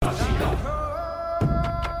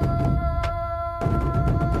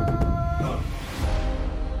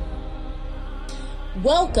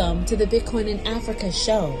Welcome to the Bitcoin in Africa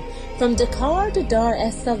show. From Dakar to Dar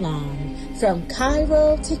es Salaam, from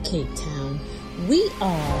Cairo to Cape Town, we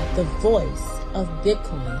are the voice of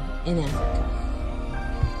Bitcoin in Africa.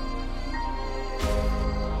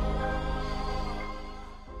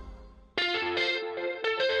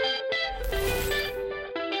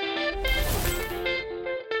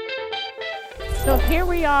 So here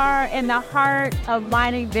we are in the heart of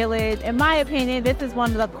Mining Village. In my opinion, this is one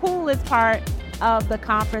of the coolest parts of the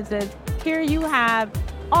conferences. Here you have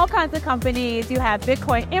all kinds of companies. You have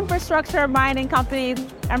Bitcoin infrastructure mining companies,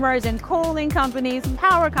 immersion cooling companies,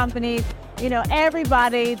 power companies,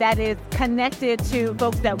 everybody that is connected to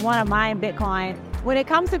folks that want to mine Bitcoin. When it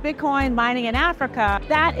comes to Bitcoin mining in Africa,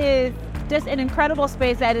 that is just an incredible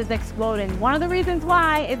space that is exploding. One of the reasons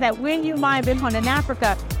why is that when you mine Bitcoin in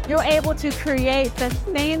Africa, you're able to create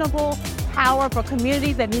sustainable power for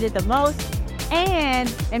communities that need it the most. And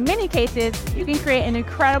in many cases, you can create an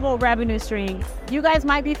incredible revenue stream. You guys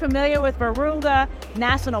might be familiar with Virunga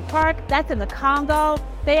National Park. That's in the Congo.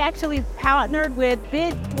 They actually partnered with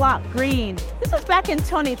BitBlock Green. This was back in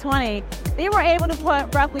 2020. They were able to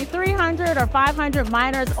put roughly 300 or 500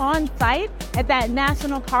 miners on site at that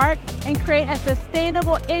national park and create a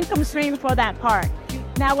sustainable income stream for that park.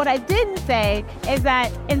 Now, what I didn't say is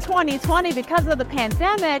that in 2020, because of the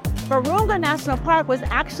pandemic, Virunga National Park was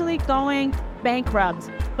actually going bankrupt.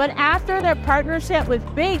 But after their partnership with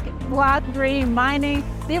BitBlock Green Mining,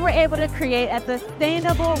 they were able to create a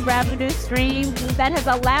sustainable revenue stream that has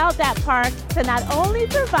allowed that park to not only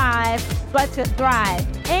survive, but to thrive.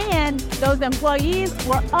 And those employees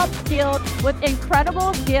were upskilled with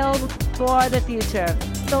incredible skills for the future.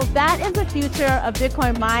 So that is the future of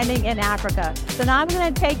Bitcoin mining in Africa. So now I'm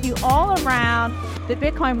going to take you all around the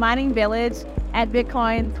Bitcoin mining village at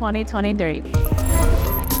Bitcoin 2023.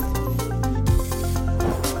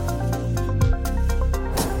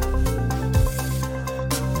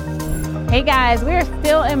 Hey guys, we're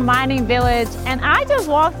still in Mining Village, and I just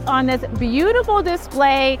walked on this beautiful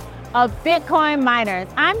display of Bitcoin miners.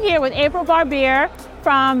 I'm here with April Barbier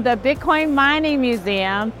from the Bitcoin Mining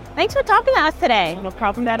Museum. Thanks for talking to us today. No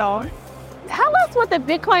problem at all. Tell us what the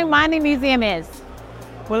Bitcoin Mining Museum is.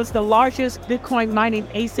 Well, it's the largest Bitcoin mining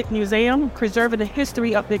ASIC museum, preserving the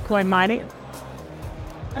history of Bitcoin mining.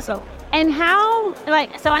 And how,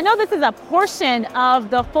 so I know this is a portion of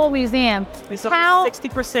the full museum. It's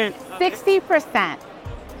 60%. 60%.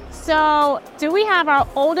 So do we have our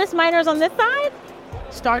oldest miners on this side?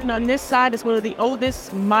 Starting on this side is one of the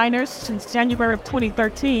oldest miners since January of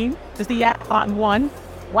 2013. It's the Athlon 1.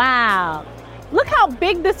 Wow. Look how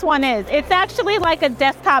big this one is. It's actually like a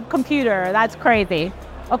desktop computer. That's crazy.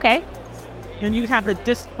 Okay. And you have the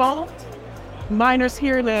default miners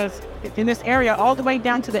here in this area all the way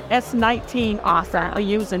down to the S19 are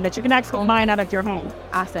using that you can actually mine out of your home.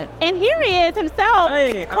 Awesome. And here he is himself.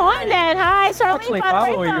 Hey. CoinDad. Hi, Charlie. I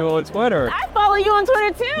follow you on Twitter. I follow you on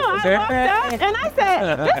Twitter too. I walked up and I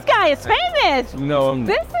said, this guy is famous. No, I'm not.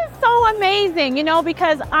 This is so amazing,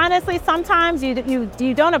 because honestly, sometimes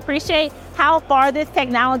you don't appreciate how far this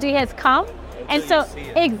technology has come. And so,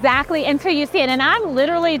 exactly, until you see it. And I'm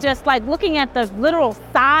literally just looking at the literal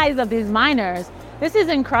size of these miners. This is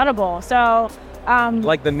incredible. So,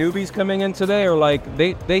 like the newbies coming in today are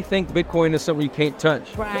they think Bitcoin is something you can't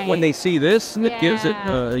touch. Right. When they see this, it gives it,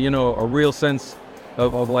 a real sense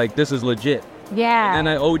of this is legit. Yeah. And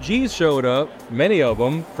then OGs showed up, many of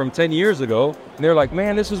them from 10 years ago, and they're like,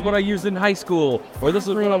 man, this is what I used in high school, or this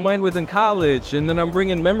is what I mined with in college, and then I'm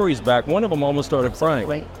bringing memories back. One of them almost started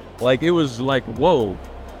crying. It was whoa.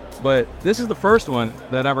 But this is the first one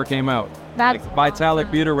that ever came out. That's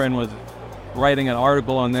Vitalik Buterin was writing an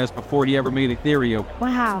article on this before he ever made Ethereum.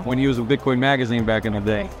 Wow. When he was with Bitcoin Magazine back in the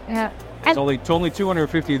day. Yeah. And only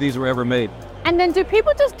 250 of these were ever made. And then do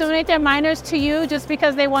people just donate their miners to you just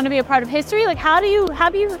because they want to be a part of history? How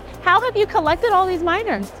have you collected all these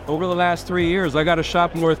miners? Over the last 3 years, I got a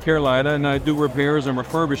shop in North Carolina and I do repairs and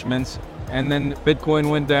refurbishments. And then Bitcoin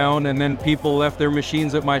went down and then people left their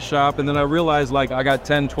machines at my shop. And then I realized I got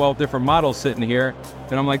 10, 12 different models sitting here.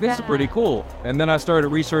 And I'm like, this is pretty cool. And then I started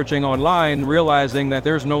researching online, realizing that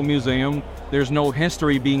there's no museum, there's no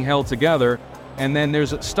history being held together. And then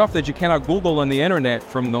there's stuff that you cannot Google on the internet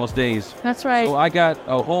from those days. That's right. So I got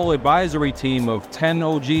a whole advisory team of 10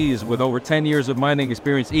 OGs with over 10 years of mining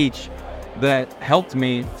experience each that helped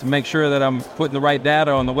me to make sure that I'm putting the right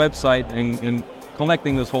data on the website and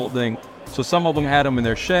collecting this whole thing. So some of them had them in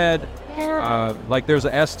their shed. Yeah. There's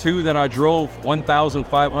an S2 that I drove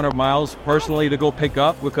 1,500 miles personally to go pick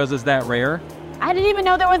up because it's that rare. I didn't even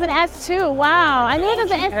know there was an S2. Wow. I knew there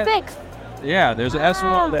was an S6. Yeah, there's an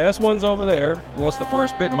S1. The S1's over there. Well, it's the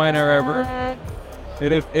first Bitminer ever.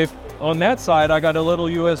 And if on that side I got a little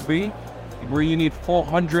USB where you need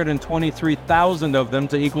 423,000 of them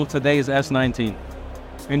to equal today's S19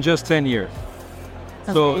 in just 10 years.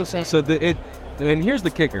 And here's the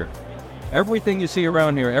kicker. Everything you see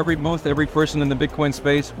around here, every person in the Bitcoin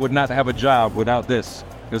space would not have a job without this,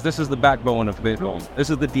 because this is the backbone of Bitcoin. This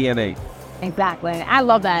is the DNA. Exactly. I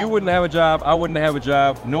love that. You wouldn't have a job. I wouldn't have a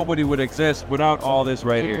job. Nobody would exist without all this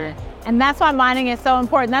right here. And that's why mining is so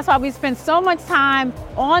important. That's why we spend so much time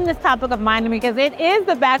on this topic of mining, because it is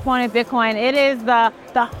the backbone of Bitcoin. It is the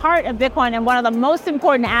heart of Bitcoin and one of the most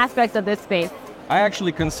important aspects of this space. I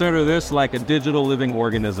actually consider this like a digital living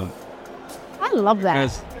organism. I love that.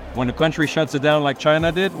 Because when the country shuts it down like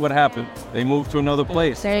China did, what happened? They moved to another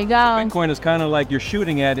place. There you go. Bitcoin is kind of like you're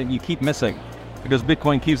shooting at it and you keep missing because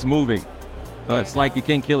Bitcoin keeps moving. So it's like you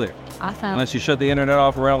can't kill it. Awesome. Unless you shut the internet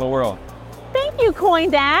off around the world. Thank you, Coin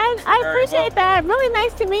Dad. I appreciate that. Really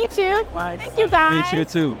nice to meet you. Thank you, guys. Meet you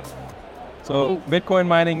too. So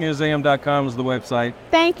BitcoinMiningMuseum.com is the website.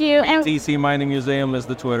 Thank you. And TC Mining Museum is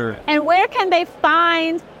the Twitter. And where can they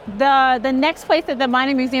find the next place that the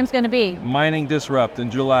mining museum is going to be? Mining Disrupt in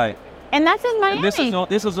July. And that's in Miami. And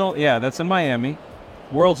that's in Miami.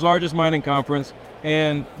 World's largest mining conference.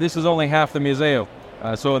 And this is only half the museum.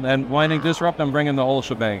 And Mining Disrupt, I'm bringing the whole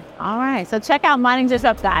shebang. All right. So check out Mining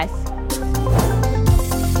Disrupt, guys.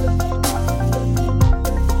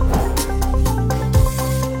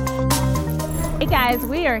 Hey guys,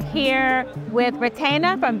 we are here with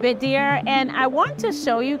Retena from Bitdeer, and I want to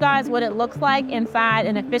show you guys what it looks like inside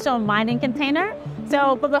an official mining container.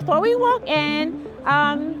 But before we walk in,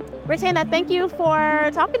 Retena, thank you for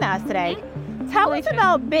talking to us today. Tell us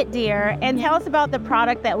about Bitdeer and tell us about the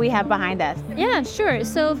product that we have behind us. Yeah, sure.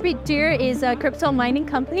 So Bitdeer is a crypto mining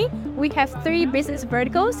company. We have 3 business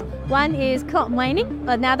verticals. One is cloud mining,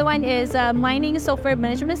 another one is a mining software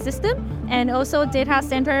management system, and also data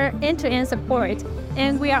center end-to-end support.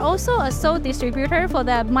 And we are also a sole distributor for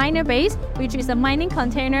the miner base, which is a mining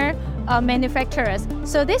container manufacturers.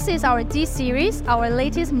 So this is our D series, our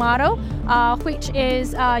latest model, which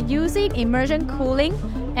is using immersion cooling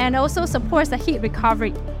and also supports the heat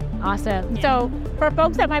recovery. Awesome. So for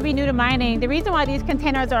folks that might be new to mining, the reason why these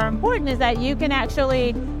containers are important is that you can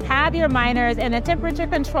actually have your miners in a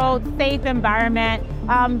temperature-controlled, safe environment.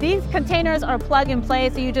 These containers are plug and play,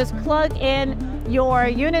 so you just plug in your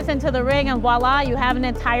units into the ring and voila, you have an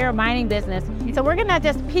entire mining business. So we're gonna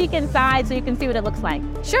just peek inside so you can see what it looks like.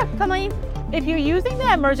 Sure, come on in. If you're using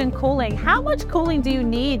the immersion cooling, how much cooling do you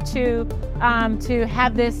need to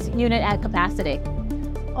have this unit at capacity?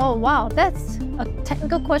 Oh wow, that's a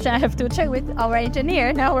technical question. I have to check with our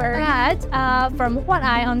engineer. No worries. But from what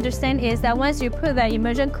I understand is that once you put the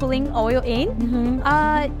immersion cooling oil in,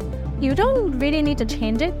 you don't really need to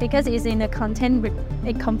change it because it's in a contained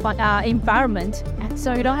environment.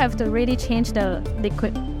 So you don't have to really change the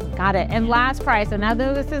liquid. Got it. And last price, and now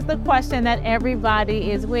this is the question that everybody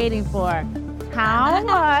is waiting for. How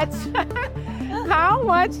much? How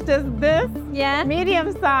much does this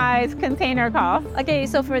medium-sized container cost? Okay,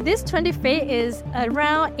 so for this 20 feet is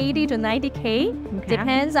around 80 to 90K. Okay.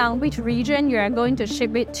 Depends on which region you are going to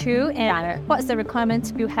ship it to and what's the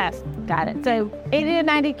requirements you have. Got it. So 80 to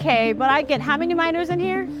 90K, but I get how many miners in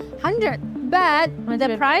here? 100. But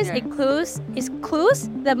the price includes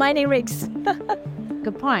the mining rigs.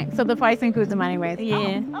 Good point. So the price includes the mining rigs.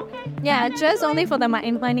 Yeah. Oh, okay. Yeah, just only for the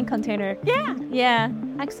mining container. Yeah. Yeah,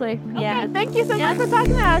 actually. Okay, yeah. Thank you so much for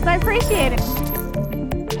talking to us. I appreciate it.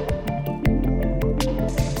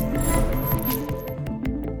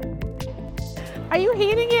 Are you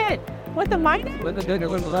heating it with the miner? With the miner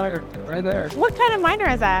right there. What kind of miner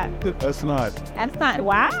is that? That's not. That's not.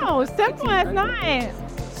 Wow, simple. That's nice.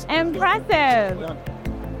 Impressive.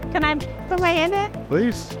 Can I put my hand in?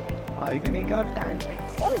 Please.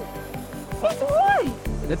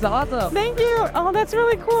 It's awesome. Thank you. Oh, that's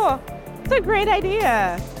really cool. It's a great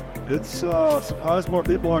idea. It's surprised more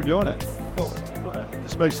people aren't doing it.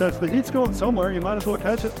 This makes sense. The heat's going somewhere. You might as well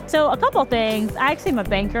catch it. So a couple things. I actually am a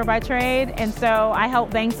banker by trade, and so I help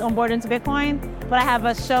banks onboard into Bitcoin. But I have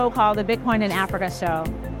a show called the Bitcoin in Africa show.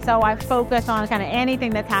 So I focus on kind of anything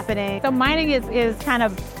that's happening. So mining is kind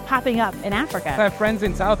of popping up in Africa. I have friends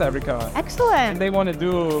in South Africa. Excellent. And they want to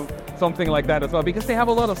do something like that as well because they have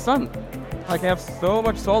a lot of sun. Like they have so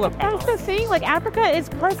much solar power. That's the thing. Like Africa is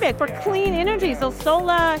perfect for clean energy. So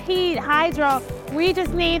solar, heat, hydro. We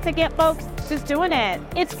just need to get folks just doing it.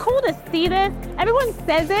 It's cool to see this. Everyone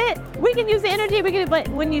says it. We can use the energy, but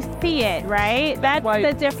when you see it, right? That's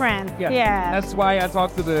the difference. Yeah. That's why I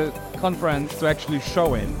talked to the conference to actually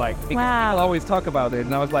show it. Like, wow. People always talk about it.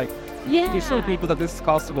 And I was like, Yeah. You show people that this is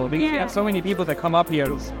possible. Because you have so many people that come up here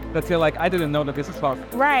that feel like, I didn't know that this is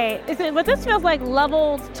possible. Right. But this feels like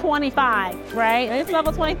level 25, right? It's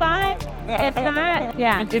level 25? It's not?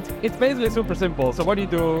 Yeah. It's basically super simple. So what you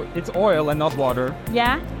do, it's oil and not water.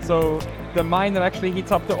 Yeah? So the miner actually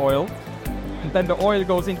heats up the oil, and then the oil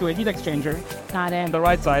goes into a heat exchanger Got on it. the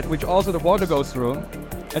right side, which also the water goes through.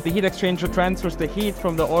 And the heat exchanger transfers the heat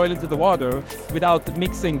from the oil into the water without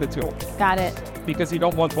mixing the two, Got it. because you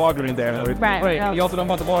don't want water in there. Right. You also don't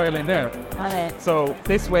want the oil in there. Got it. So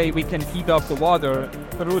this way we can heat up the water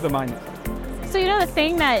through the mine. So you know the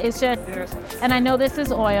thing that is just, and I know this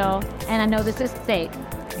is oil, and I know this is steak,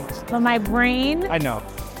 but my brain I know.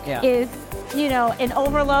 Yeah. is, in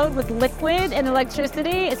overload with liquid and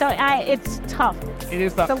electricity. So it's tough. It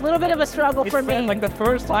is It's a little bit of a struggle for me. like the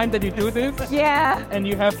first time that you do this, Yeah. and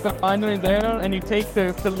you have the miner in there, and you take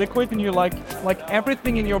the liquid, and you like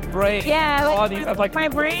everything in your brain, Yeah, body, is like my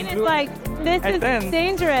brain is like, this And is then-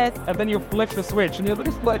 dangerous. and then you flip the switch, and you're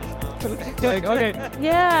just like okay, you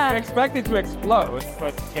Yeah. expect it to explode,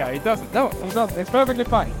 but yeah, it doesn't. No, it doesn't. It's perfectly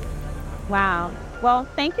fine. Wow. Well,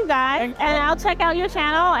 thank you guys. Thank you. And I'll check out your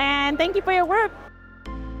channel, and thank you for your work.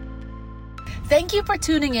 Thank you for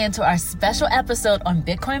tuning in to our special episode on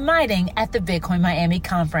Bitcoin mining at the Bitcoin Miami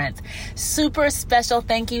conference. Super special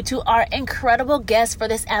thank you to our incredible guests for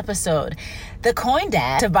this episode. The Coin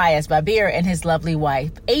Dad, Tobias Babir, and his lovely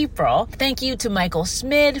wife, April. Thank you to Michael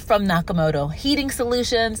Schmid from Nakamoto Heating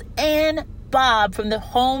Solutions and Bob from the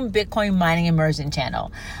Home Bitcoin Mining Immersion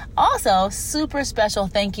channel. Also, super special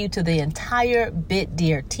thank you to the entire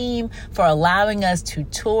BitDeer team for allowing us to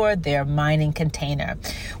tour their mining container.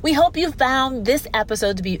 We hope you found this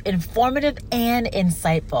episode to be informative and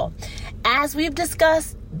insightful. As we've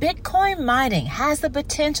discussed, Bitcoin mining has the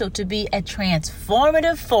potential to be a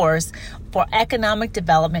transformative force for economic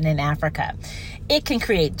development in Africa. It can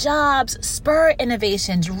create jobs, spur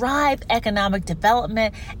innovation, drive economic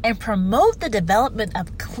development, and promote the development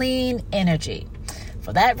of clean energy.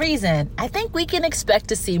 For that reason, I think we can expect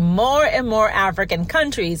to see more and more African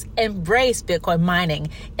countries embrace Bitcoin mining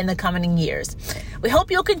in the coming years. We hope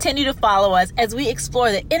you'll continue to follow us as we explore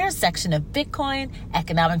the intersection of Bitcoin,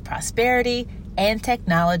 economic prosperity, and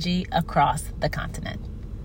technology across the continent.